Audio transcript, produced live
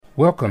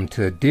Welcome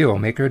to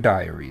Dealmaker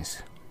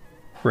Diaries,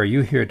 where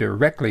you hear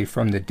directly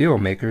from the deal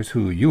makers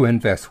who you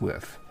invest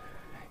with.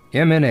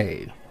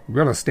 M&A,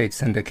 real estate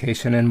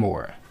syndication, and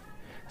more.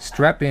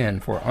 Strap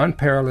in for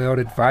unparalleled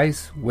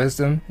advice,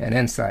 wisdom, and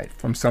insight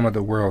from some of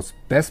the world's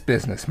best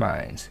business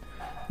minds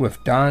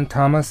with Don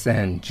Thomas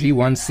and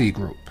G1C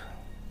Group.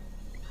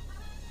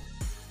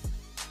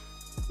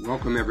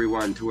 Welcome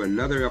everyone to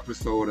another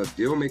episode of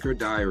Dealmaker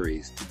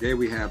Diaries. Today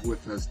we have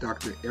with us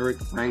Dr. Eric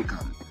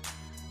Frankum,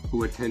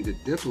 who attended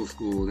dental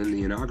school in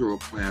the inaugural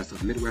class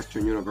of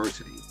Midwestern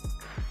University.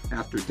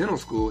 After dental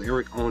school,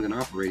 Eric owned and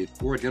operated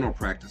 4 dental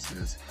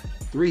practices.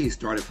 3 he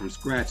started from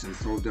scratch and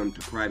sold them to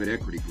private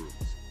equity groups.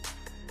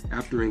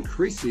 After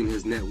increasing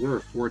his net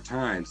worth 4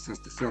 times since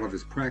the sale of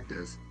his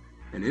practice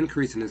and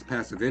increasing his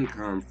passive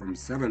income from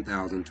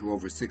 $7,000 to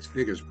over 6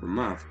 figures per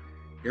month,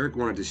 Eric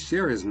wanted to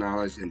share his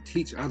knowledge and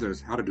teach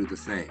others how to do the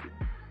same.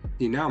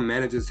 He now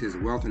manages his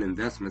wealth and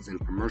investments in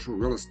commercial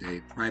real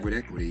estate, private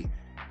equity,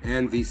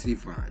 and VC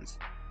funds.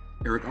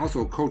 Eric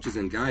also coaches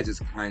and guides his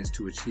clients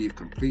to achieve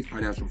complete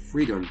financial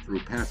freedom through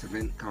passive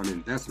income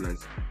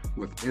investments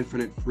with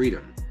Infinite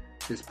Freedom,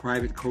 his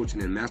private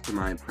coaching and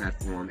mastermind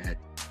platform at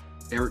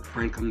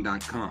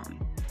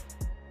ericfrankum.com.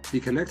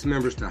 He connects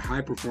members to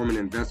high-performing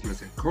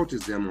investments and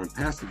coaches them on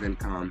passive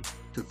income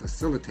to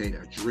facilitate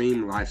a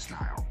dream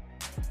lifestyle.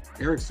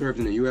 Eric served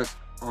in the U.S.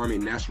 Army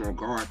National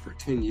Guard for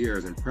 10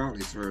 years and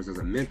proudly serves as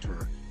a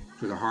mentor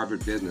to the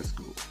Harvard Business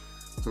School.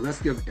 So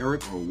let's give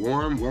Eric a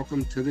warm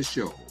welcome to the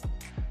show.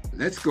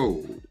 Let's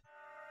go.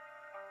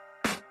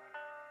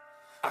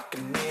 I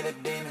can hear the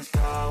demons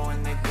call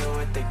when they do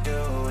what they do,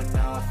 and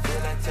now I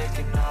feel like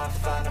taking off,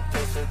 find a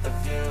place with a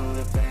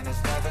view. The pain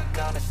is never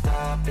gonna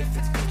stop if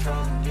it's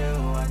controlling you.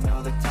 I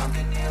know that time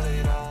can heal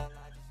it all.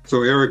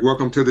 So Eric,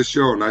 welcome to the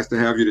show. Nice to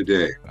have you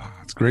today.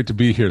 It's great to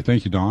be here.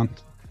 Thank you, Don.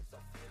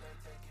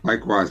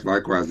 Likewise.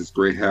 It's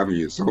great having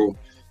you. So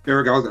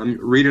Eric, I'm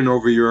reading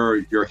over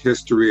your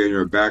history and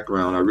your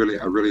background. I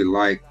really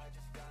like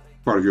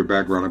part of your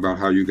background about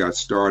how you got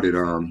started.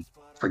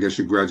 I guess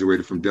you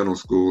graduated from dental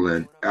school,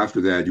 and after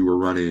that, you were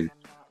running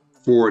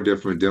 4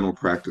 different dental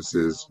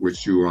practices,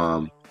 which you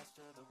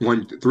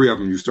 3 of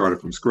them you started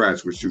from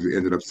scratch, which you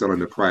ended up selling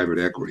to private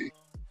equity.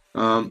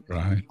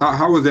 Right.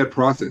 How was that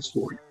process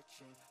for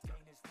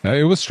you?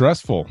 It was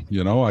stressful.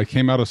 I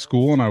came out of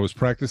school and I was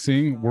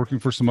practicing, working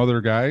for some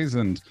other guys,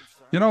 and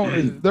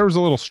there was a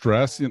little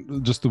stress,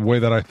 just the way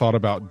that I thought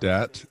about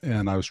debt,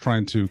 and I was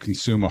trying to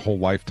consume a whole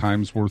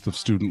lifetime's worth of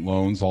student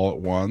loans all at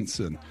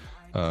once. And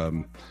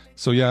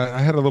so, yeah, I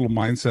had a little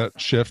mindset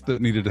shift that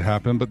needed to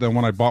happen. But then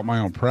when I bought my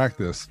own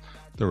practice,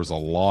 there was a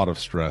lot of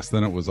stress.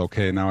 Then it was,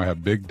 okay, now I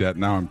have big debt.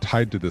 Now I'm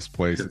tied to this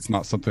place. It's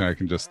not something I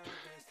can just,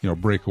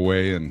 break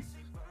away.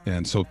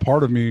 And so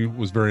part of me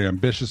was very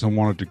ambitious and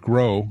wanted to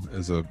grow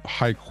as a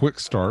high quick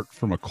start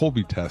from a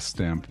Colby test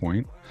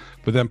standpoint.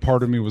 But then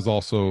part of me was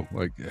also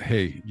like,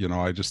 hey,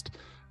 I just,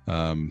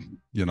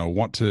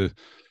 want to,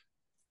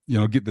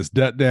 get this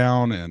debt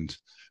down.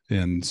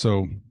 And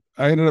so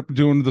I ended up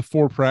doing the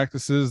 4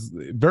 practices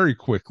very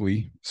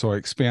quickly. So I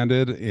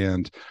expanded,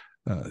 and,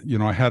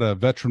 I had a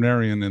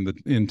veterinarian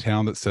in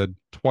town that said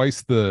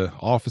twice the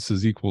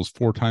offices equals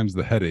 4 times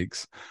the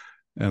headaches.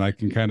 And I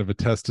can kind of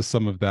attest to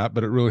some of that,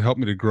 but it really helped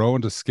me to grow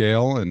and to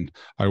scale. And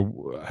I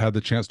had the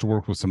chance to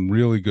work with some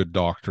really good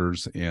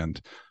doctors, and,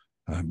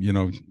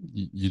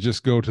 you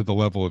just go to the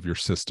level of your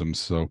systems.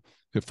 So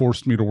it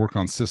forced me to work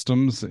on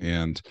systems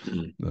and,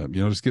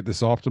 just get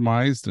this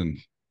optimized. And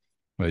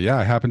yeah,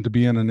 I happen to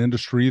be in an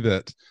industry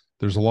that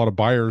there's a lot of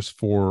buyers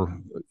for,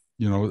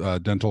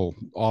 dental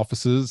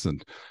offices.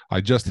 And I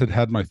just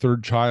had my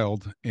 3rd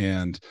child,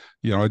 and,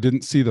 I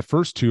didn't see the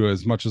first 2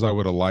 as much as I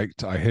would have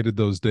liked. I hated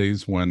those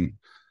days when,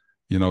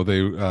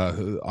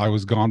 I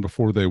was gone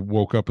before they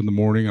woke up in the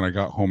morning, and I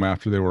got home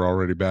after they were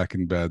already back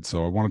in bed.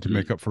 So I wanted to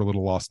make up for a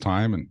little lost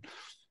time, and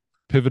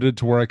pivoted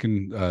to where I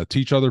can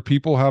teach other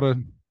people how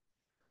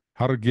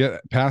to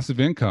get passive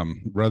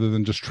income rather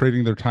than just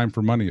trading their time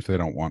for money if they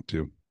don't want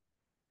to.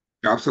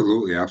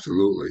 Absolutely.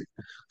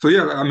 So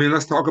yeah,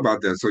 let's talk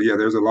about that. So yeah,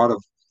 there's a lot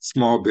of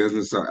small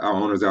business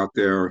owners out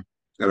there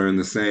that are in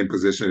the same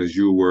position as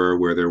you were,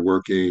 where they're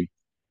working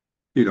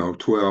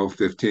 12,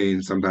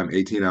 15, sometimes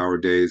 18-hour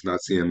days,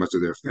 not seeing much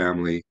of their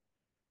family.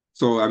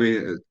 So,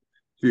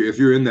 if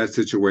you're in that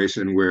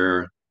situation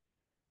where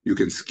you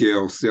can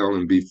scale, sell,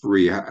 and be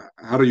free,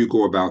 how do you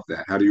go about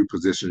that? How do you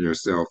position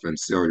yourself and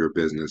sell your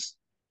business,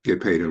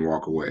 get paid, and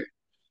walk away?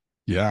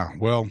 Yeah,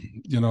 well,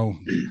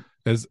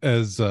 as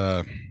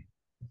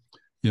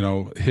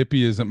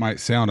hippie as it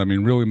might sound,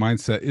 really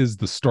mindset is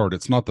the start.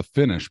 It's not the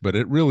finish, but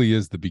it really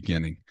is the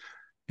beginning.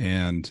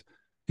 And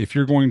if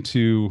you're going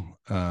to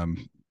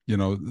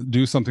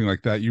do something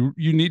like that, you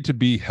need to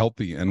be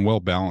healthy and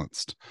well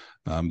balanced.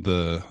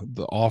 The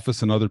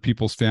office and other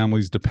people's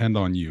families depend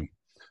on you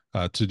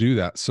to do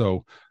that.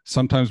 So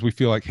sometimes we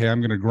feel like, hey,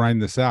 I'm going to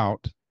grind this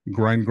out,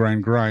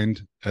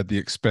 grind at the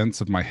expense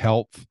of my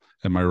health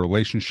and my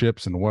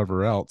relationships and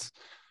whatever else.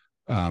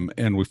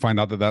 And we find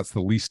out that that's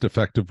the least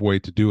effective way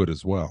to do it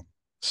as well.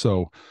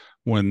 So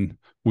when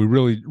we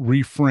really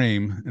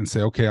reframe and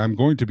say, okay, I'm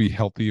going to be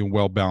healthy and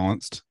well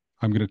balanced.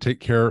 I'm going to take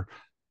care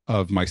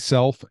of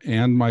myself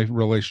and my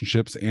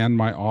relationships and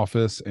my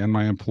office and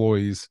my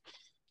employees.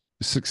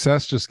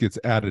 Success just gets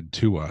added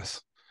to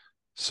us.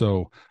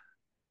 So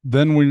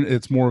then when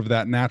it's more of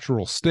that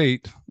natural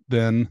state,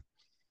 then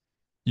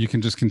you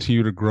can just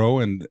continue to grow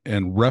and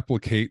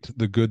replicate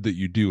the good that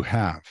you do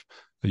have.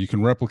 You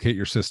can replicate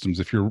your systems.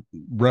 If you're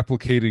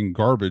replicating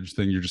garbage,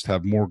 then you just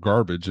have more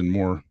garbage and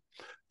more,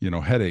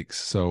 headaches.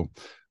 So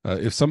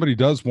if somebody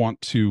does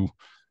want to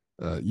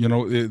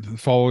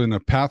follow in a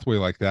pathway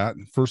like that,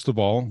 first of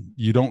all,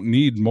 you don't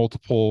need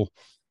multiple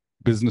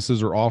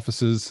businesses or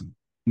offices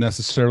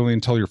necessarily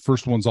until your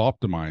first one's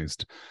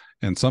optimized.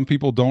 And some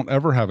people don't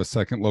ever have a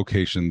second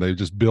location. They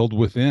just build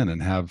within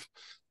and have,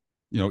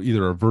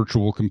 either a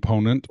virtual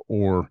component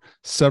or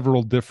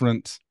several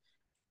different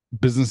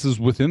businesses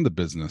within the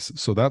business.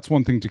 So that's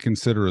one thing to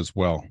consider as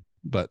well.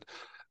 But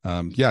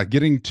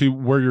getting to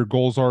where your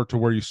goals are, to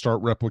where you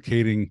start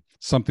replicating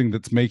something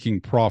that's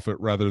making profit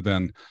rather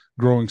than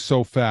growing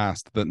so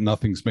fast that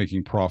nothing's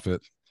making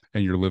profit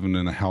and you're living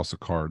in a house of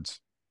cards.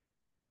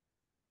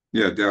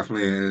 Yeah,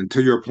 definitely. And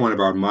to your point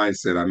about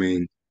mindset, I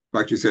mean,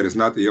 like you said, it's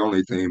not the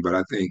only thing, but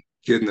I think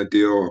getting the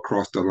deal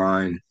across the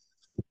line,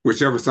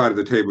 whichever side of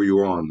the table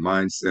you're on,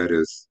 mindset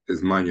is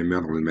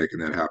monumental in making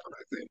that happen,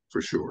 I think,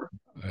 for sure.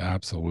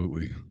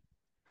 Absolutely.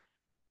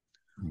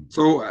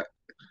 So,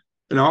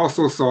 and I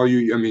also saw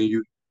you, I mean,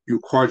 you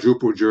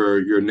quadrupled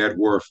your net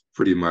worth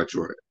pretty much,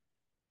 or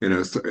in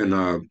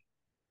a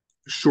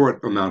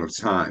short amount of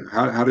time.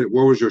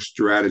 What was your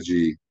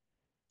strategy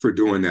for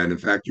doing that? In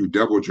fact, you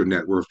doubled your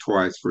net worth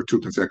twice for 2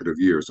 consecutive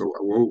years. So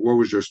what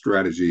was your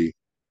strategy?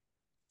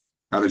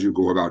 How did you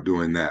go about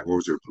doing that? What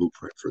was your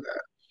blueprint for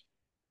that?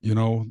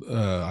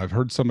 I've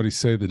heard somebody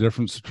say the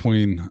difference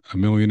between a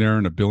millionaire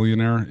and a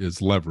billionaire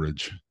is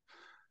leverage.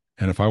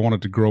 And if I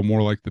wanted to grow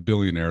more like the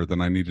billionaire,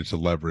 then I needed to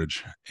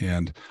leverage.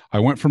 And I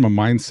went from a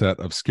mindset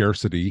of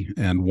scarcity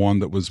and one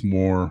that was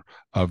more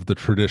of the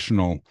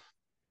traditional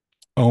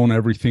own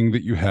everything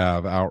that you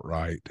have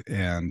outright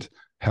and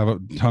have a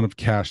ton of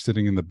cash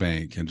sitting in the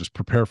bank and just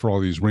prepare for all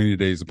these rainy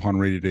days upon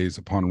rainy days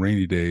upon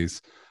rainy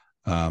days.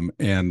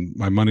 And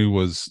my money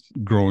was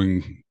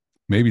growing,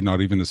 maybe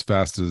not even as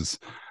fast as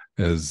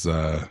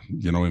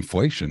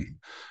inflation.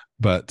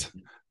 But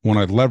when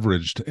I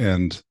leveraged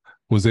and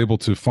was able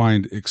to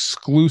find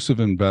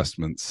exclusive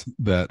investments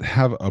that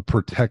have a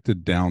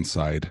protected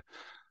downside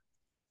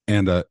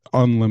and an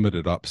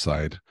unlimited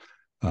upside,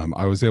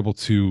 I was able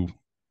to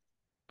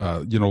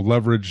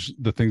leverage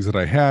the things that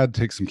I had,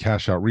 take some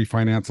cash out,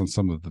 refinance on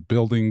some of the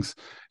buildings,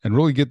 and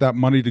really get that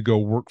money to go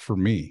work for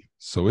me.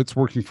 So it's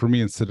working for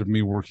me instead of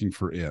me working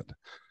for it.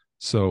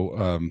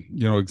 So,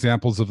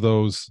 examples of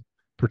those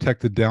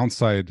protected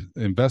downside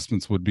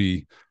investments would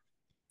be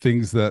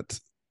things that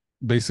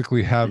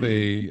basically have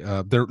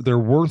they're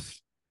worth,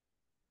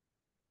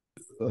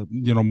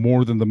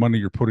 more than the money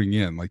you're putting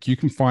in. Like you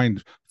can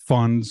find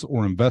funds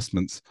or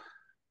investments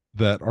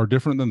that are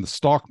different than the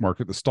stock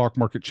market. The stock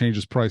market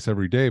changes price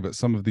every day, but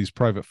some of these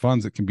private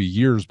funds, it can be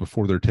years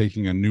before they're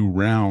taking a new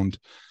round.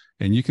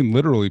 And you can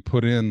literally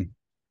put in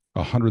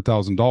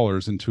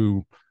 $100,000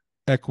 into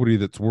equity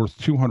that's worth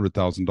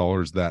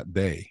 $200,000 that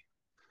day.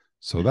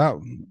 So that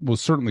was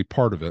certainly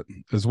part of it,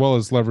 as well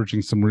as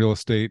leveraging some real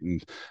estate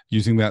and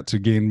using that to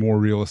gain more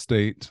real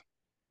estate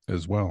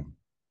as well.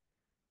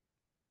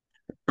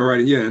 All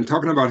right, yeah, and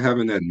talking about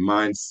having that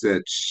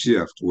mindset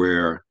shift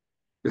where,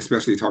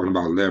 especially talking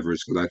about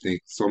leverage, because I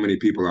think so many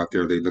people out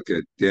there, they look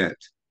at debt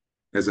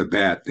as a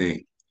bad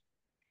thing.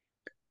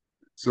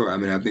 So, I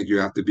mean, I think you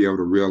have to be able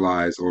to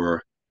realize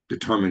or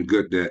determine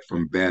good debt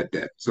from bad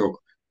debt. So,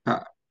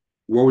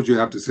 what would you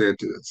have to say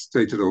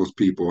to those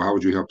people? How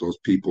would you help those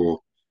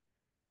people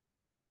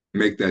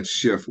make that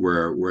shift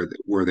where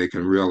they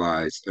can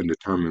realize and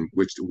determine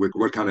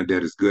what kind of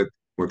debt is good,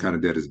 what kind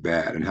of debt is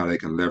bad, and how they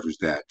can leverage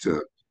that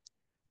to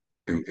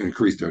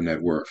increase their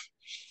net worth?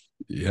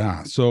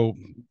 Yeah. So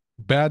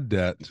bad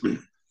debt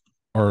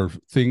are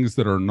things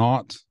that are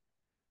not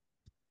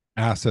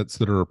assets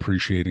that are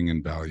appreciating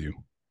in value.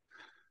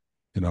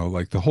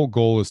 Like the whole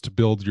goal is to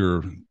build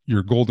your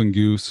golden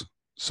goose.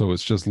 So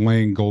it's just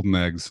laying golden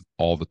eggs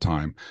all the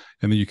time.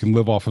 And then you can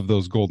live off of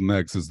those golden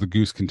eggs as the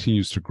goose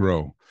continues to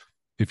grow.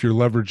 If you're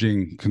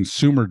leveraging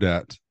consumer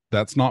debt,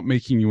 that's not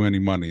making you any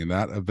money. And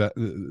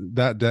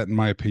that debt, in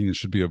my opinion,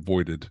 should be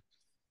avoided,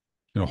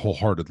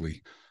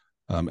 wholeheartedly.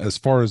 As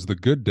far as the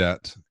good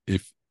debt,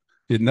 if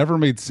it never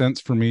made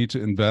sense for me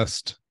to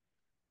invest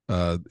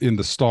in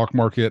the stock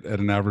market at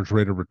an average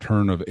rate of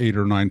return of 8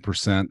 or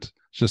 9%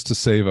 just to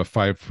save a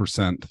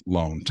 5%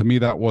 loan. To me,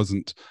 that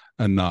wasn't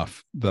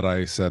enough that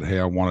I said, hey,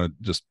 I want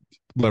to just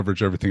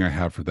leverage everything I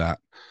have for that.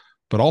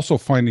 But also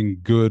finding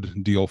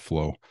good deal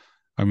flow.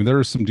 I mean, there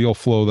is some deal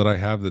flow that I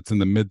have that's in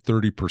the mid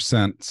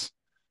 30%,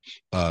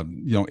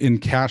 in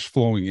cash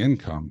flowing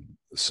income.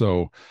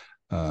 So,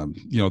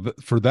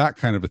 for that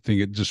kind of a thing,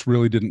 it just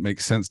really didn't make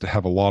sense to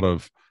have a lot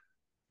of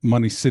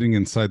money sitting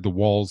inside the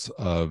walls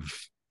of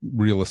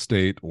real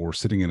estate or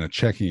sitting in a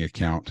checking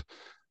account.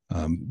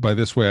 By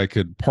this way, I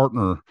could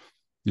partner,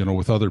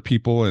 with other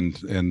people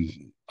and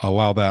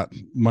allow that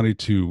money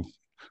to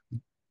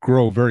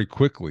grow very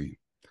quickly.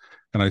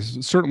 And I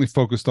certainly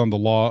focused on the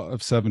law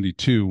of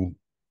 72,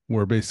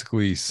 where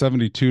basically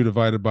 72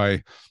 divided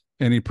by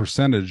any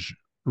percentage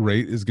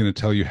rate is going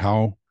to tell you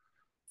how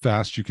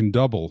fast you can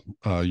double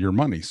your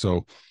money.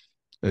 So,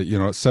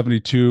 at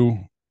 72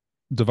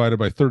 divided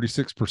by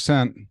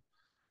 36%,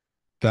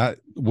 that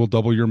will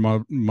double your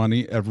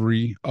money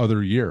every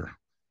other year.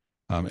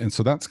 And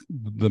so that's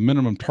the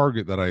minimum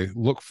target that I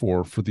look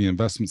for the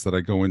investments that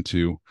I go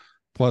into,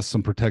 plus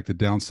some protected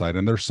downside.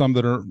 And there's some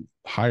that are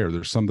higher.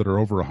 There's some that are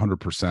over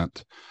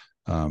 100%,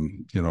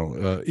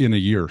 in a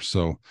year.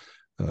 So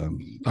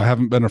I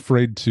haven't been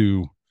afraid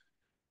to,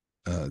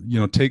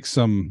 take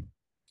some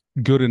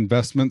good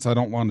investments. I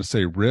don't want to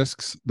say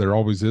risks. There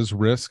always is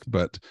risk,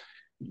 but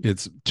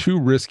it's too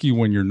risky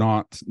when you're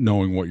not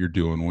knowing what you're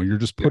doing. When you're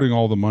just putting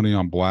all the money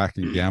on black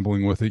and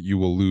gambling with it, you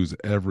will lose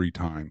every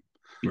time.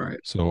 Right.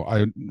 So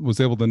I was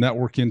able to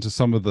network into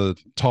some of the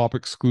top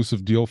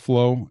exclusive deal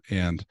flow,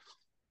 and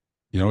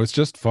it's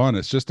just fun.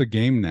 It's just a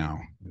game now.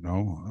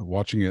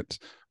 Watching it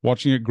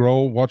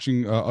grow,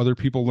 watching other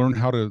people learn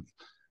how to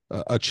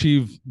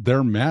achieve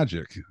their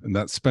magic, and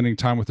that's spending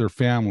time with their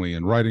family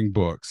and writing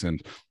books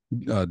and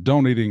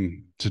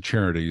donating to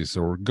charities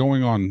or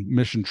going on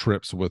mission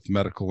trips with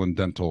medical and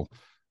dental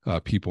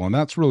people. And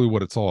that's really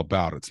what it's all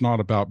about. It's not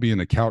about being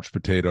a couch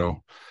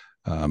potato,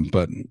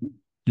 but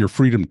your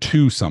freedom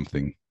to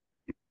something.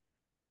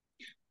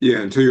 Yeah,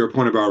 and to your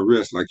point about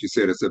risk, like you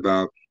said, it's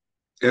about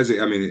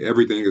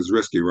everything is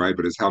risky, right?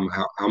 But it's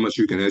how much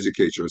you can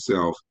educate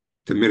yourself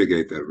to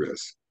mitigate that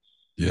risk.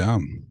 Yeah.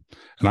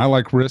 And I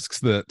like risks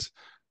that,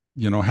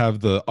 have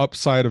the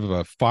upside of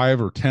a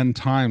 5 or 10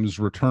 times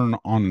return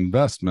on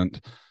investment.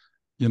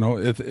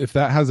 If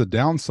that has a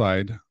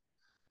downside,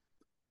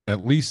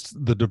 at least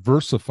the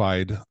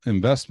diversified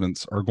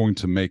investments are going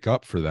to make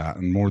up for that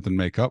and more than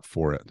make up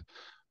for it.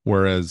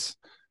 Whereas,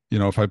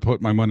 if I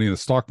put my money in the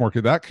stock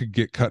market, that could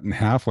get cut in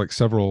half, like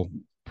several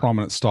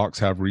prominent stocks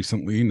have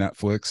recently,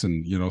 Netflix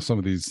and, some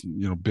of these,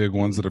 big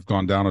ones that have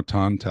gone down a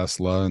ton,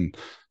 Tesla and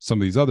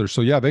some of these others.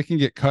 So yeah, they can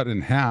get cut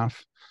in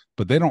half,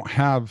 but they don't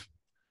have,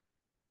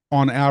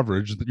 on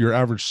average, your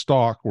average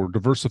stock or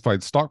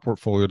diversified stock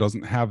portfolio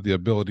doesn't have the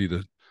ability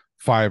to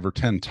 5 or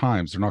 10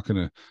 times. They're not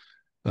going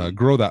to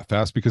grow that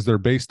fast because they're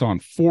based on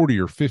 40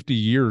 or 50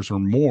 years or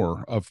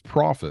more of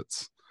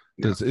profits.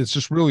 Yeah. It's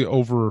just really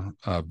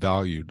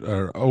valued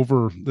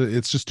or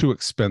it's just too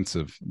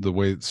expensive the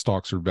way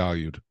stocks are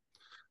valued.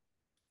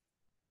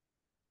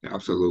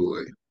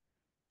 Absolutely.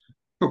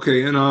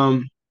 Okay,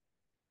 and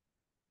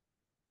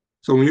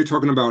so when you're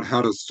talking about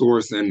how to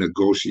source and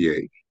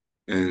negotiate,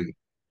 and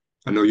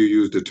I know you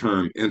use the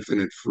term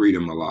infinite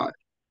freedom a lot.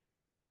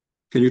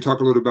 Can you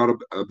talk a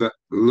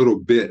little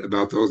bit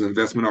about those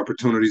investment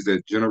opportunities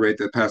that generate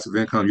that passive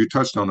income? You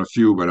touched on a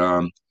few, but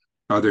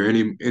are there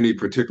any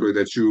particular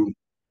that you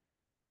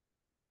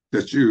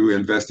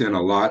invest in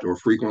a lot or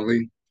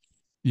frequently?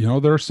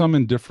 There are some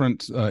in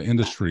different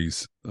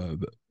industries.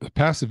 The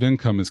passive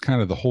income is kind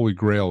of the holy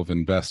grail of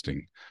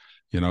investing.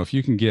 If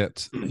you can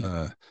get,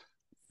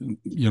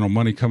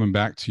 money coming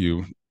back to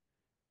you,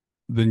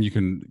 then you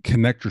can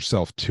connect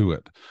yourself to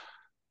it.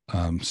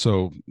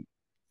 So,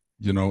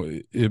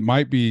 it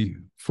might be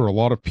for a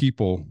lot of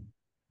people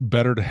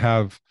better to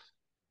have,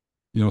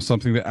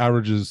 something that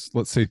averages,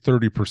 let's say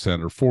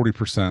 30% or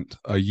 40%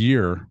 a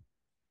year,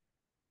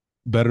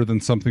 better than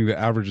something that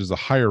averages a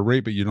higher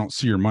rate, but you don't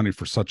see your money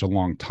for such a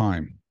long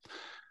time.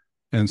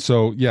 And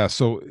so,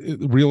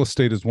 real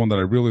estate is one that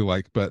I really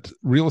like, but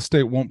real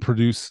estate won't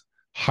produce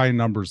high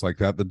numbers like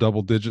that, the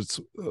double digits,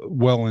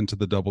 well into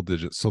the double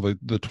digits. So the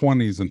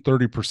 20s and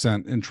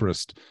 30%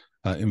 interest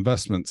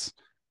investments,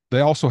 they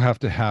also have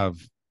to have,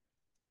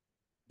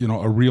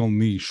 a real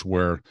niche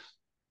where,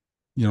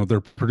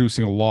 they're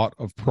producing a lot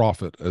of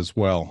profit as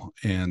well.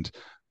 And,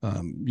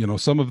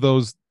 some of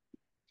those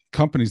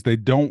companies, they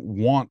don't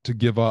want to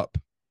give up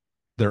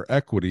their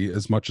equity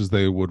as much as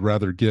they would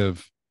rather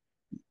give,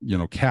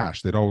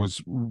 cash. They'd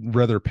always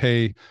rather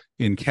pay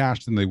in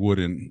cash than they would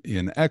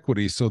in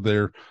equity. So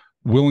they're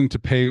willing to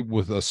pay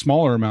with a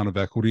smaller amount of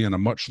equity and a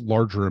much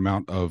larger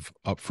amount of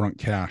upfront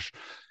cash.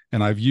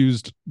 And I've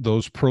used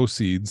those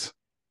proceeds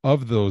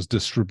of those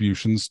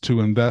distributions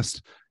to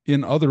invest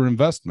in other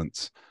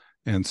investments.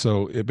 And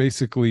so it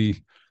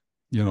basically,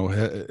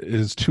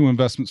 is 2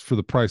 investments for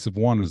the price of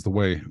 1 is the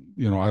way,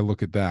 I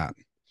look at that.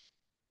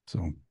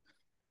 So.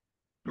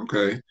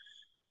 Okay.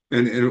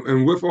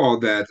 And with all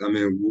that,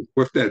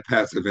 with that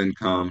passive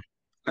income,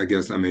 I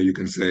guess, you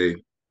can say,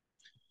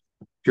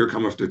 here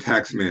cometh the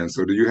tax man.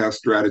 So do you have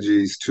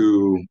strategies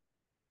to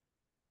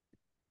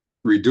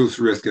reduce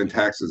risk and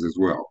taxes as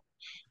well?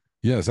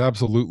 Yes,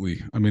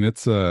 absolutely.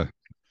 It's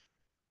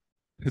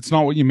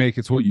not what you make,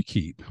 it's what you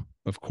keep,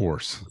 of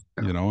course.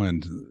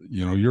 And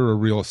you're a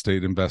real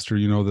estate investor.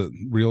 That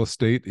real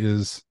estate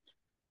is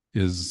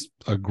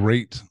a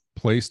great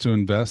place to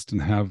invest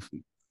and have,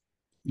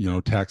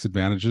 tax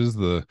advantages.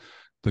 The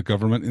The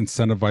government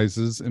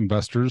incentivizes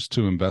investors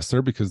to invest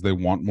there because they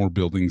want more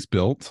buildings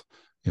built.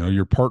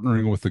 You're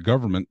partnering with the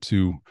government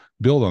to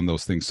build on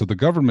those things. So the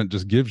government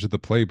just gives you the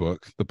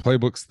playbook. The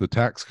playbook's the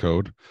tax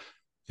code.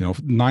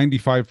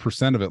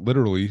 95% of it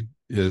literally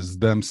is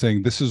them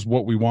saying, this is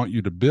what we want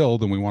you to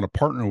build, and we want to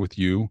partner with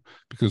you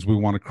because we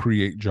want to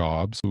create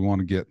jobs. We want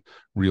to get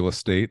real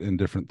estate and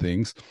different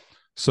things.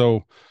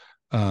 So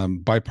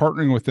by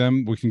partnering with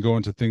them, we can go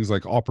into things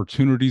like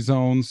opportunity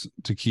zones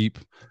to keep,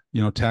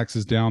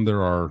 taxes down.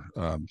 There are,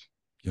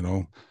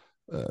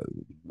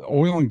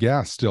 oil and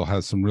gas still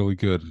has some really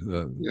good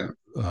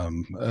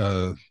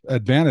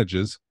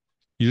advantages.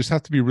 You just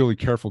have to be really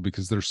careful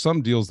because there's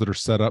some deals that are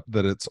set up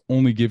that it's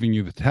only giving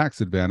you the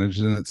tax advantage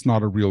and it's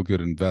not a real good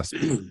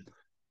investment.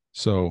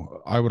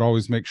 So I would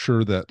always make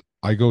sure that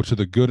I go to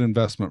the good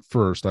investment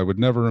first. I would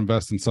never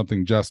invest in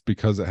something just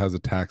because it has a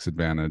tax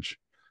advantage.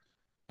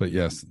 But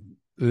yes,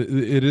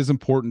 it is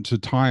important to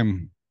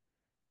time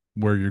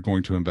where you're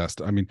going to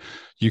invest. I mean,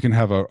 you can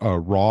have a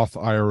Roth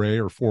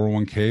IRA or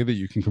 401k that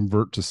you can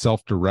convert to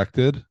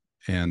self-directed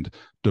and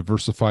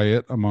diversify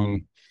it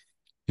among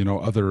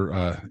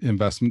other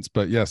investments.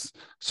 But yes,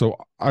 so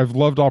I've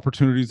loved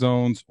opportunity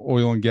zones,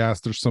 oil and gas.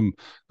 There's some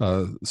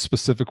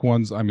specific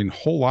ones. I mean,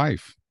 whole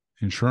life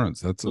insurance,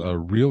 that's a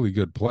really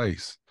good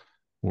place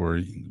where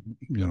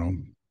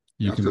you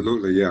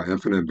Absolutely, yeah.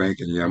 Infinite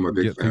banking. Yeah, I'm a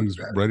big get fan of things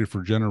that. ready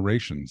for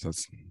generations.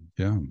 That's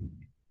And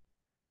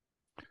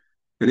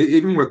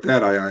even with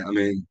that, I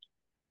mean,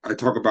 I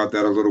talk about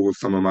that a little with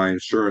some of my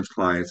insurance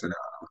clients, and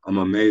I'm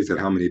amazed at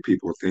how many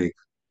people think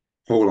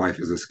whole life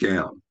is a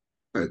scam.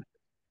 But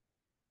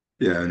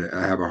yeah, and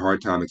I have a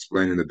hard time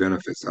explaining the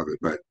benefits of it.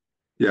 But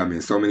yeah, I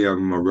mean, so many of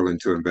them are willing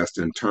to invest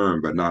in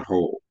term, but not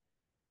whole.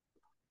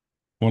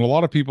 Well, a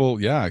lot of people,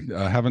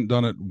 haven't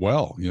done it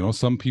well.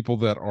 Some people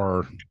that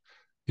are,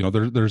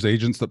 there's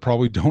agents that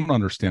probably don't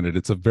understand it.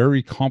 It's a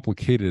very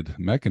complicated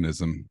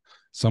mechanism.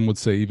 Some would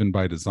say even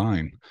by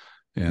design.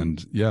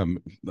 And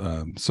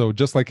so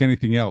just like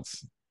anything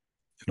else,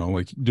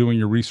 like doing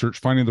your research,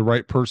 finding the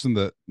right person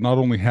that not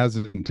only has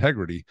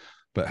integrity,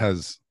 but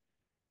has,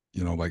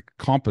 like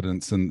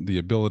competence and the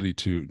ability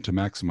to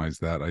maximize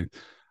that.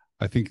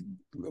 I think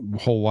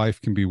whole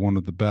life can be one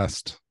of the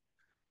best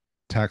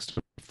tax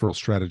deferral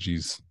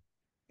strategies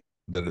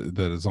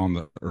that is on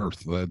the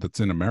earth, that's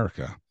in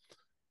America.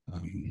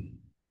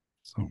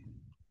 So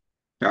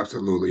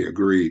Absolutely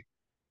agreed.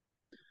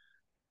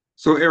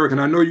 So Eric,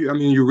 and I know you, I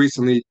mean, you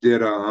recently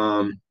did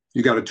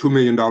you got a $2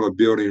 million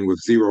building with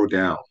zero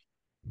down,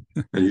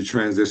 and you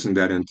transitioned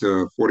that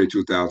into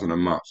 42,000 a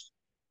month.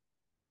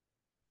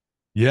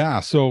 yeah,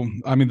 so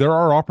I mean, there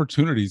are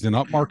opportunities in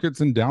up markets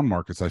and down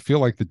markets. I feel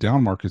like the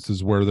down markets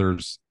is where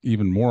there's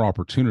even more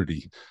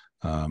opportunity.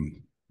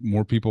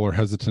 More people are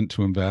hesitant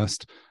to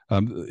invest.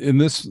 In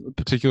this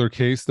particular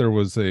case, there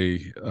was a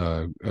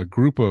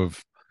group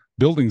of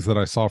buildings that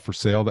I saw for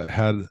sale that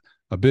had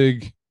a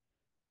big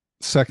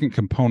second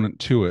component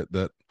to it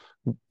that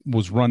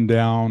was run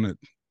down. It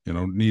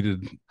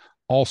needed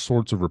all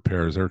sorts of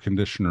repairs, air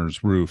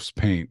conditioners, roofs,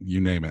 paint,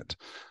 you name it,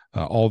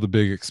 all the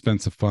big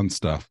expensive fun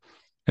stuff,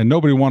 and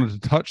nobody wanted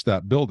to touch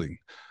that building.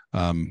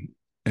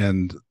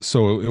 And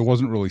so it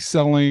wasn't really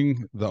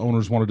selling. The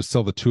owners wanted to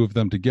sell the two of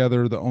them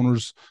together. The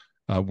owners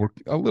were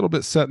a little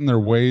bit set in their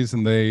ways,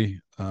 and they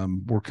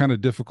were kind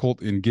of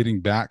difficult in getting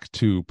back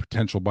to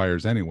potential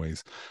buyers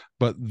anyways.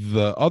 But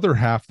the other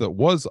half that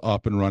was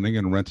up and running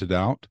and rented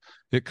out,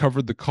 it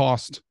covered the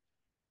cost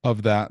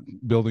of that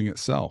building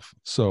itself.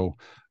 So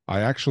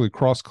I actually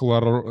cross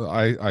collateral.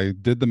 I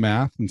did the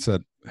math and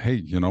said,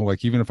 hey,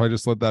 like even if I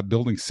just let that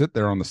building sit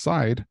there on the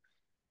side,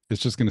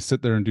 it's just going to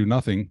sit there and do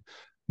nothing.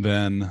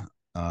 Then,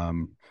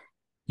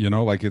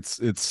 like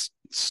it's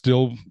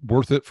still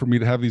worth it for me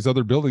to have these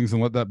other buildings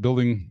and let that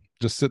building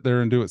just sit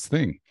there and do its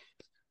thing.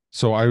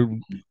 So I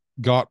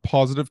got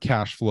positive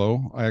cash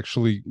flow. I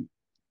actually,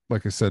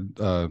 like I said,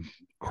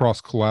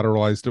 cross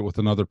collateralized it with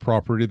another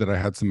property that I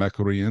had some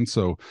equity in.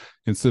 So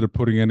instead of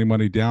putting any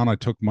money down, I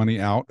took money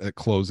out at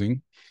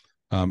closing.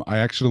 I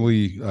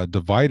actually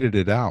divided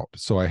it out.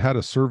 So I had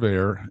a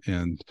surveyor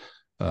and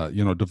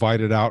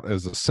divided out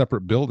as a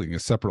separate building, a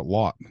separate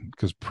lot,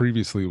 because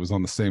previously it was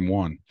on the same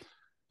one.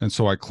 And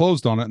so I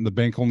closed on it, and the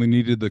bank only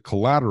needed the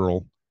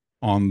collateral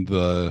on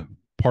the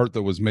part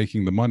that was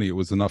making the money. It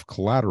was enough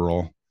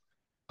collateral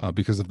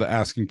because of the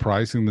asking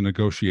price and the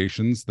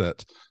negotiations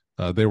that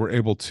they were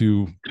able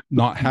to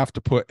not have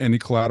to put any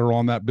collateral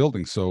on that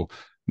building. So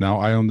now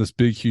I own this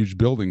big, huge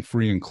building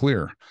free and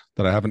clear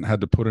that I haven't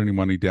had to put any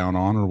money down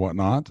on or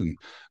whatnot, and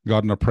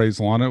got an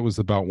appraisal on it. It was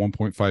about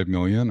 1.5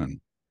 million,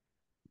 and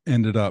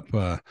ended up,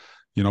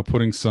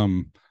 putting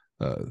some,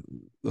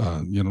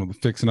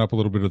 fixing up a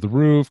little bit of the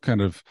roof,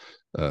 kind of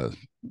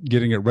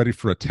getting it ready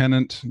for a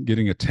tenant,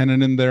 getting a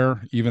tenant in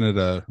there, even at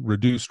a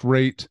reduced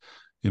rate,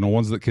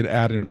 ones that could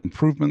add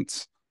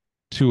improvements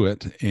to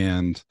it.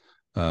 And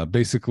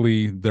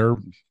basically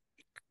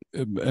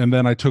and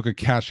then I took a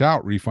cash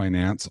out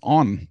refinance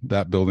on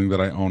that building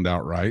that I owned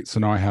outright. So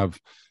now I have,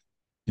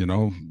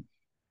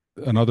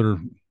 another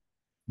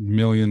 1.2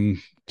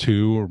 million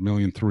or 1.3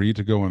 million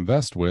to go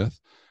invest with,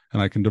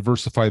 and I can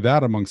diversify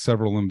that among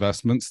several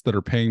investments that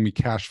are paying me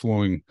cash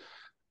flowing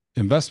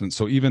investments.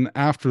 So even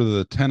after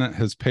the tenant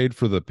has paid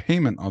for the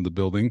payment on the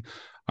building,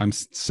 I'm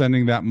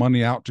sending that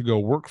money out to go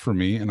work for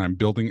me, and I'm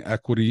building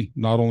equity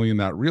not only in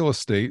that real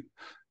estate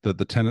that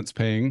the tenant's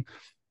paying,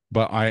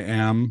 but I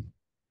am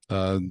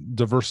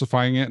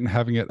diversifying it and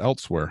having it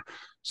elsewhere.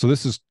 So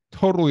this is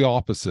totally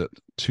opposite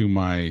to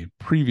my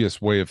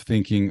previous way of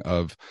thinking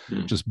of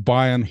just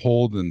buy and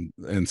hold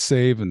and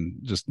save and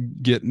just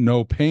get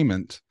no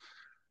payment.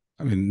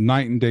 I mean,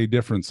 night and day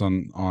difference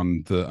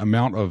on the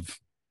amount of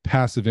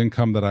passive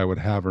income that I would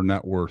have or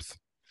net worth.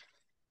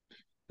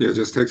 Yeah, it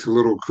just takes a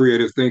little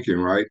creative thinking,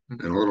 right?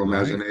 And a little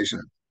Right.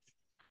 imagination.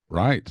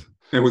 Right.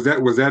 And was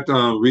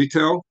that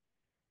retail?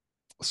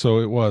 So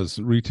it was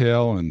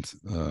retail and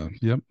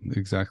yep,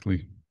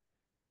 exactly.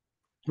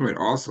 All right,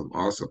 awesome,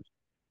 awesome.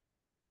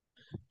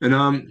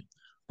 And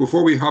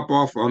before we hop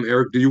off,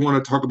 Eric, do you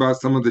want to talk about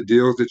some of the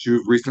deals that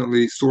you've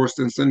recently sourced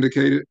and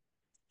syndicated?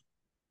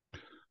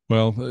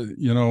 Well,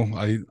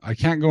 I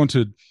can't go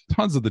into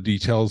tons of the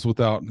details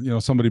without,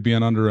 somebody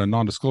being under a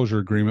non-disclosure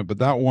agreement, but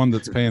that one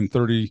that's paying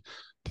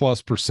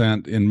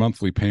 30+% in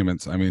monthly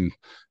payments, I mean,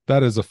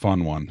 that is a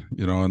fun one,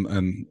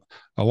 and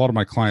a lot of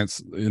my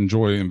clients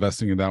enjoy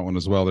investing in that one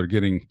as well. They're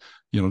getting,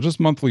 just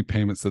monthly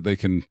payments that they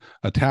can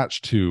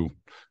attach to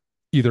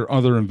either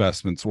other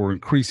investments or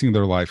increasing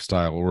their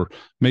lifestyle or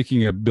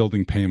making a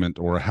building payment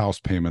or a house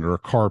payment or a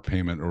car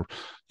payment or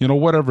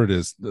whatever it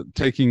is,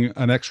 taking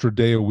an extra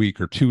day a week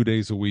or 2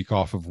 days a week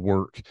off of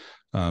work,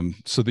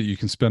 so that you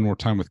can spend more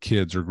time with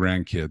kids or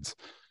grandkids.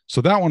 So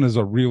that one is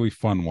a really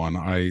fun one.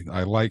 I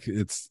like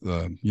it's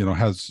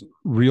has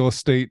real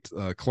estate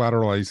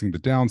collateralizing the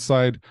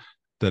downside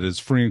that is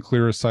free and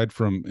clear aside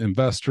from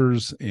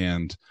investors,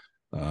 and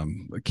I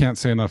can't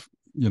say enough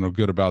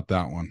good about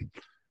that one.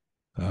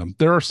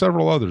 There are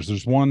several others.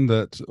 There's one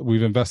that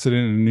we've invested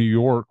in New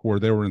York where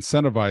they were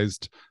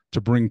incentivized to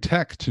bring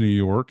tech to New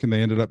York, and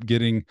they ended up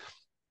getting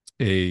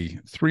a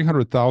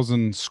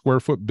 300,000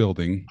 square foot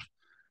building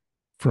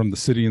from the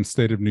city and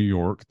state of New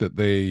York that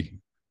they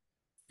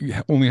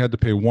only had to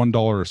pay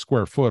 $1 a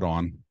square foot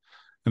on,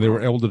 and they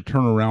were able to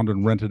turn around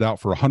and rent it out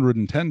for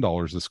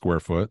 $110 a square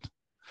foot.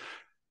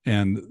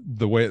 And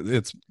the way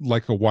it's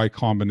like a Y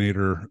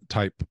Combinator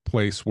type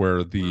place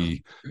where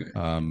the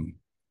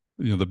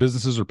the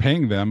businesses are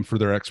paying them for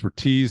their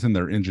expertise and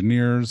their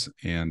engineers,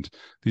 and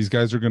these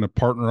guys are going to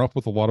partner up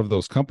with a lot of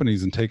those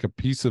companies and take a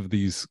piece of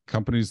these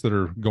companies that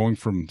are going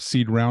from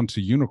seed round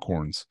to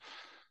unicorns.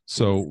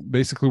 So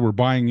basically we're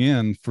buying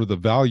in for the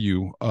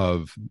value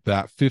of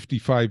that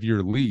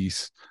 55-year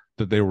lease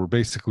that they were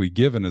basically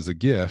given as a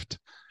gift,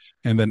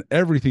 and then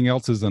everything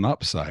else is an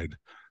upside.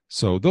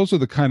 So those are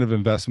the kind of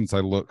investments I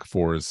look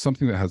for, is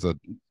something that has a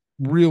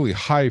really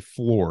high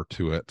floor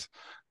to it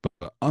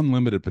but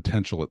unlimited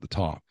potential at the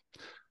top.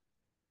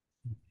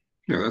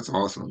 Yeah, that's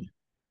awesome.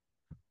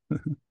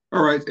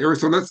 All right, Eric.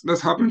 So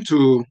let's hop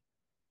into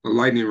the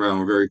lightning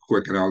round very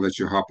quick, and I'll let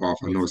you hop off.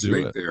 I know Let's it's do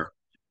late it. there.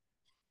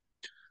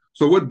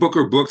 So, what book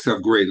or books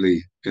have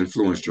greatly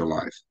influenced your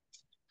life?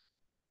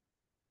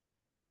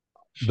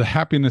 The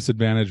Happiness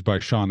Advantage by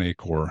Sean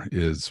Acor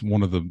is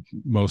one of the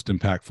most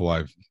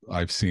impactful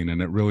I've seen,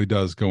 and it really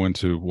does go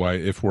into why,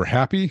 if we're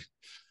happy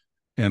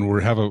and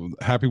we have a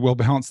happy,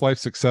 well-balanced life,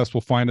 success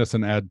will find us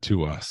and add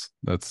to us.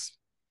 That's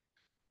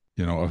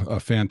a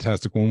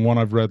fantastic one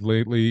I've read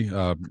lately.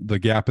 The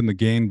Gap and the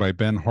Gain by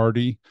Ben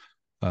Hardy,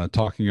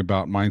 talking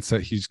about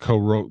mindset. He's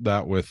co-wrote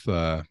that with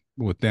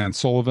Dan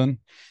Sullivan,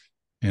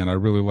 and I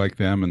really like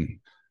them.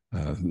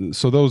 And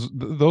so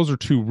those are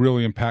two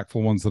really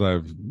impactful ones that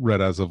I've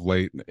read as of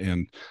late.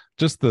 And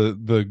just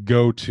the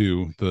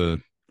go-to, the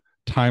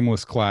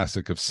timeless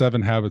classic of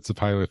 7 Habits of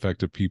Highly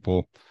Effective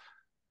People.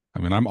 I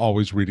mean, I'm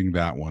always reading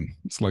that one.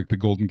 It's like the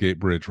Golden Gate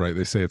Bridge, right?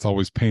 They say it's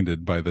always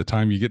painted. By the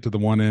time you get to the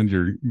one end,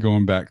 you're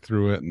going back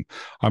through it. And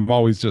I'm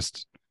always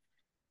just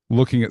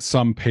looking at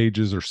some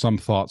pages or some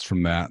thoughts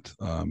from that.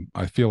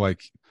 I feel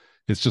like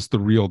it's just the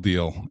real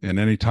deal. And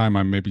anytime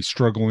I'm maybe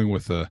struggling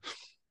with an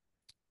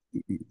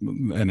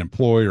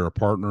employee or a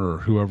partner or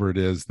whoever it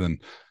is, then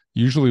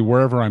usually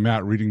wherever I'm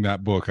at reading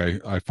that book,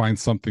 I find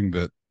something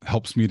that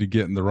helps me to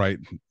get in the right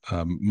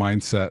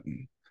mindset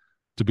and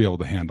to be able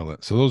to handle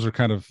it. So those are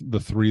kind of the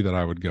 3 that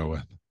I would go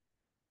with.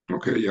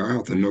 Okay, yeah, I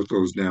have to note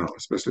those down,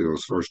 especially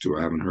those first 2.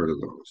 I haven't heard of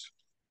those.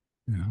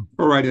 Yeah,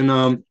 All right,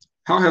 and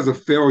how has a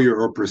failure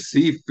or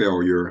perceived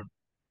failure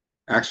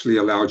actually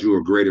allowed you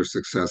a greater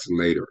success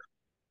later?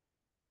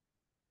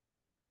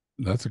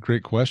 that's a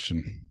great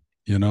question.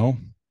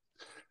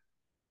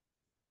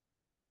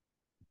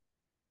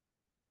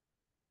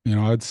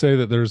 I'd say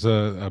that there's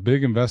a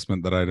big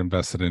investment that I'd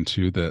invested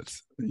into that,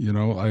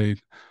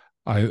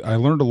 I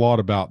learned a lot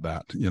about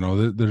that.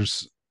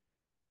 There's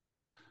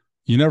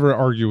you never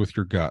argue with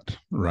your gut,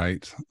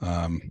 right?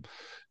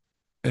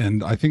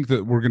 And I think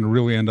that we're going to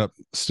really end up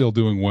still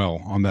doing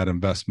well on that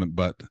investment,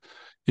 but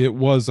it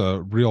was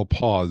a real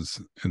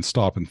pause and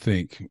stop and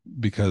think,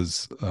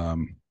 because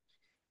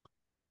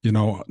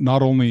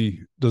not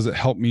only does it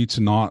help me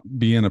to not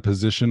be in a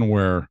position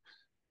where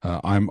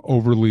I'm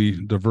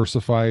overly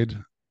diversified,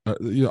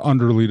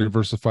 underly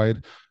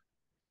diversified,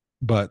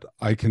 but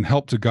I can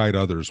help to guide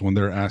others when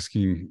they're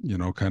asking,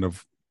 kind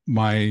of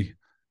my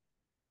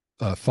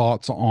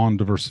thoughts on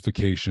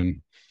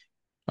diversification.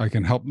 I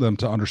can help them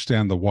to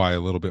understand the why a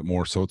little bit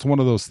more. So it's one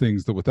of those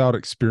things that without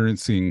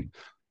experiencing,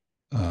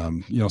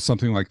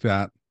 something like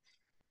that,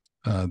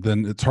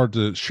 then it's hard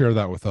to share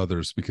that with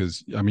others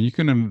because I mean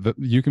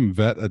you can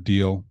vet a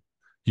deal,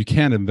 you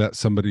can vet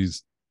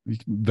somebody's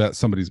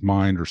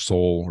mind or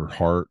soul or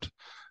heart,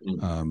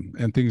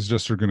 and things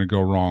just are going to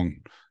go wrong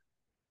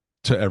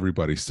to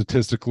everybody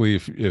statistically.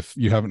 If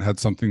you haven't had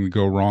something to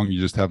go wrong, you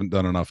just haven't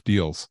done enough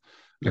deals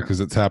Yeah.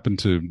 because it's happened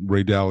to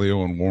Ray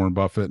Dalio and Warren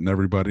Buffett and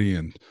everybody.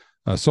 And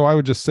so I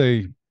would just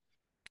say,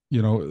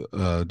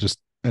 just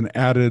an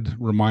added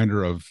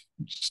reminder of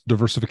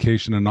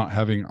diversification and not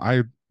having,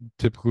 I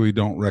typically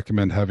don't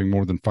recommend having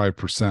more than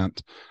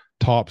 5%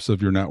 tops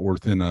of your net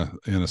worth in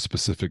a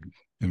specific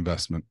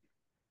investment.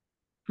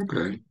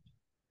 Okay.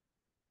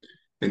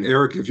 And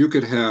Eric, if you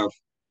could have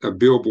a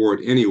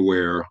billboard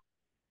anywhere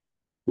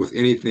with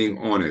anything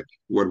on it,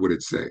 what would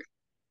it say?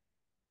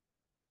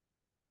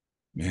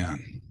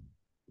 Man,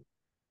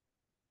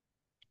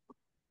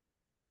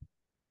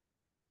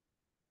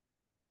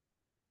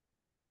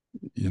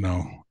 you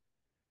know,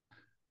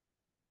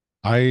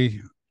 I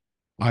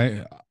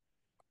I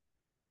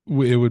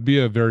it would be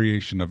a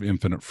variation of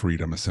infinite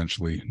freedom,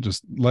 essentially,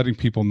 just letting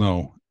people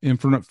know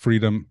infinite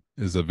freedom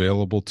is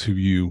available to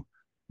you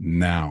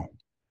now.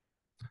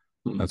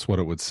 Hmm. That's what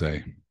it would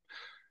say.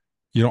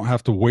 You don't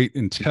have to wait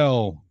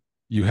until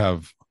you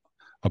have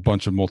a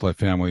bunch of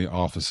multifamily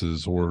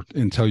offices or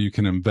until you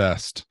can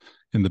invest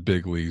in the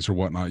big leagues or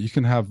whatnot. You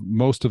can have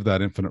most of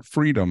that infinite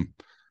freedom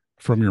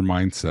from your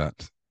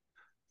mindset,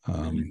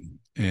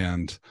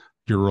 and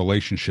your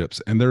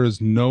relationships. And there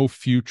is no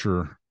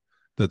future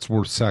that's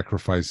worth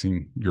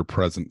sacrificing your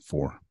present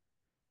for.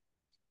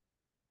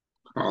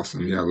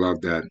 Awesome. Yeah, I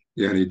love that.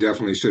 Yeah, and you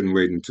definitely shouldn't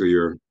wait until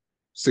you're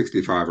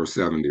 65 or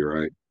 70,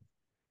 right?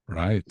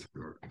 Right.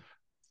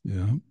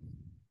 Yeah.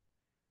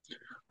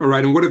 All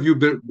right. And what have you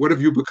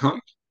become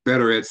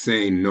better at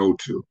saying no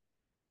to?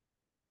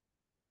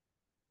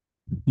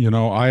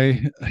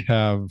 I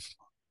have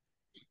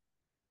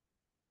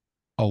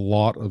a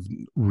lot of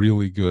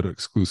really good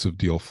exclusive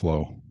deal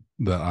flow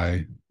that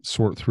I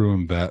sort through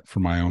and vet for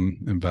my own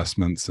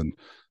investments. And,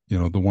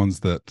 the ones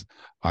that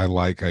I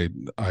like, I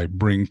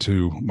bring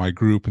to my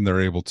group and they're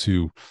able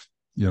to,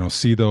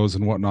 see those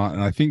and whatnot.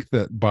 And I think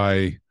that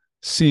by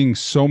seeing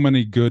so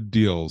many good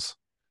deals,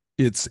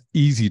 it's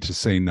easy to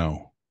say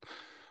no.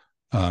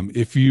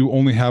 If you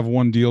only have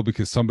one deal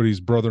because somebody's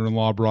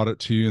brother-in-law brought it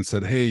to you and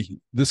said, "Hey,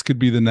 this could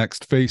be the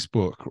next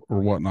Facebook or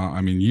whatnot." I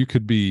mean,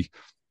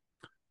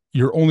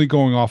 you're only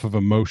going off of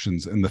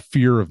emotions and the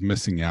fear of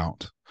missing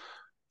out.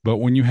 But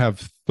when you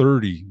have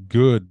 30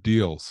 good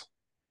deals,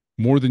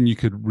 more than you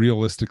could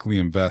realistically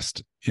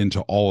invest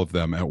into all of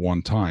them at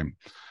one time,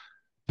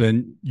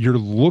 then you're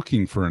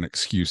looking for an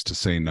excuse to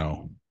say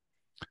no.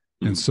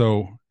 And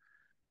so,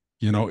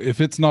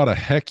 if it's not a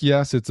heck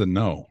yes, it's a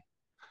no.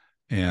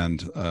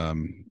 And,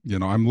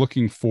 I'm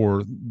looking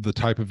for the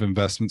type of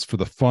investments for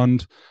the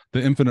fund,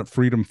 the Infinite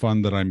Freedom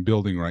Fund that I'm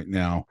building right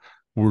now.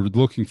 We're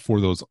looking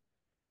for those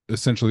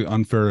essentially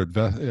unfair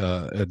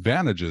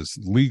advantages,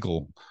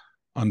 legal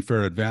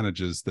unfair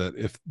advantages, that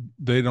if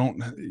they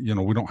don't,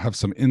 we don't have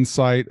some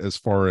insight as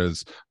far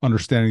as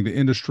understanding the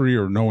industry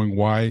or knowing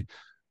why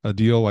a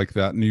deal like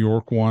that New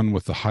York one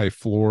with the high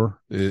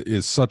floor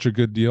is such a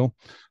good deal,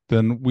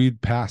 then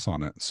we'd pass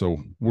on it.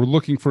 So we're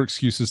looking for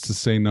excuses to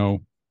say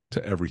no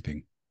to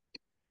everything.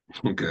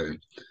 Okay.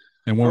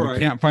 And when All we right.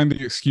 can't find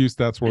the excuse,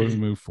 that's where we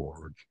move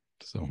forward.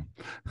 So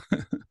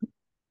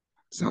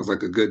Sounds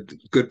like a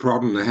good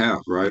problem to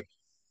have, right?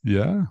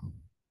 yeah.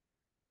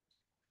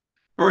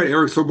 All right,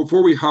 Eric. So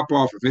before we hop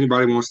off, if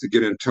anybody wants to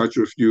get in touch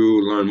with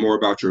you, learn more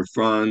about your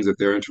funds, if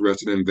they're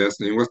interested in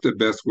investing, what's the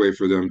best way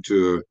for them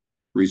to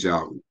reach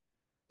out?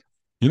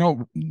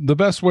 The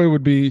best way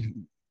would be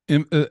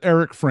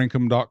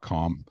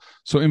ericfrankum.com.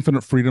 So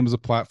Infinite Freedom is a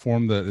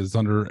platform that is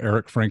under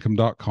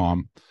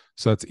ericfrankum.com.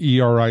 So that's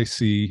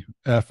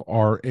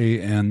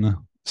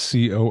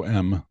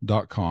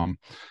ERICFRANCOM.com.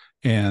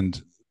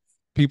 And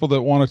people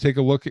that want to take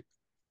a look,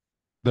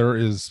 there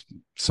is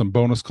some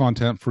bonus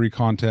content, free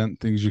content,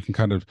 things you can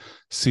kind of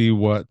see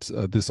what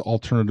this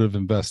alternative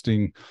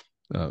investing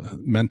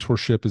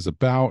mentorship is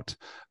about.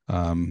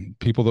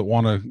 People that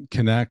want to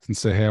connect and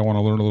say, "Hey, I want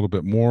to learn a little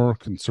bit more,"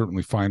 can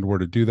certainly find where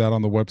to do that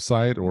on the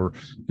website. Or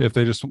if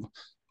they just,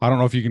 I don't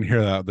know if you can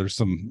hear that. There's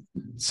some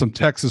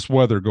Texas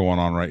weather going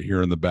on right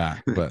here in the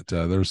back, but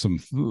there's some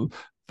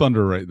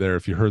thunder right there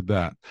if you heard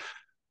that.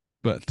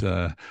 But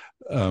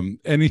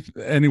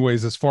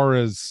anyways, as far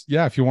as,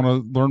 if you want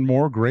to learn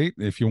more, great.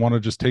 If you want to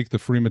just take the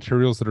free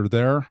materials that are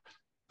there,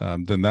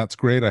 then that's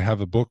great. I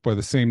have a book by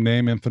the same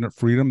name, Infinite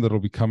Freedom, that'll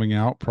be coming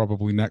out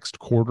probably next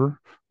quarter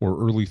or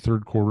early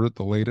third quarter at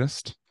the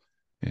latest.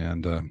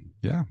 And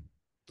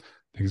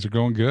things are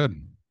going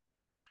good.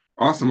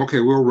 Awesome. Okay,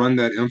 we'll run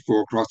that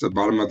info across the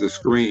bottom of the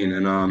screen.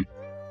 And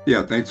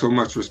yeah, thanks so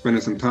much for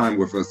spending some time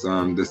with us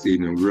this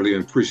evening. Really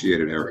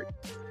appreciate it, Eric.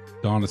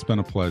 Don, it's been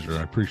a pleasure.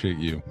 I appreciate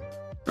you.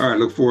 All right,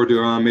 look forward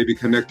to maybe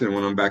connecting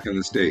when I'm back in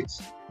the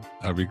States.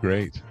 That'd be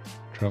great.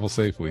 Travel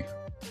safely.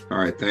 All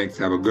right, thanks.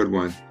 Have a good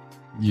one.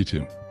 You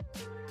too.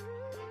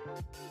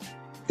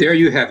 There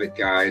you have it,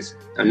 guys.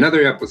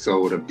 Another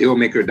episode of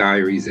Dealmaker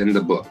Diaries in the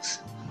books.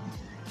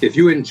 If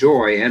you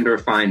enjoy and or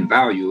find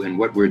value in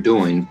what we're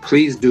doing,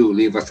 please do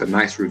leave us a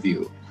nice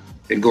review.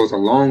 It goes a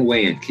long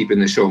way in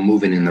keeping the show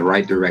moving in the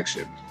right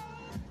direction.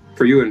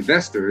 For you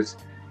investors,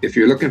 if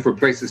you're looking for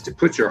places to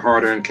put your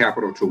hard-earned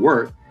capital to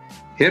work,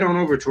 head on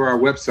over to our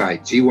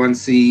website,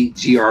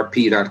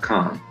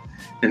 g1cgrp.com,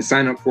 and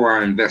sign up for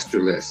our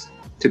investor list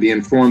to be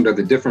informed of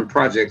the different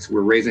projects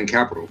we're raising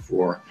capital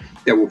for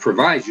that will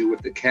provide you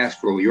with the cash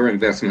flow your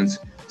investments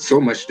so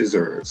much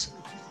deserves.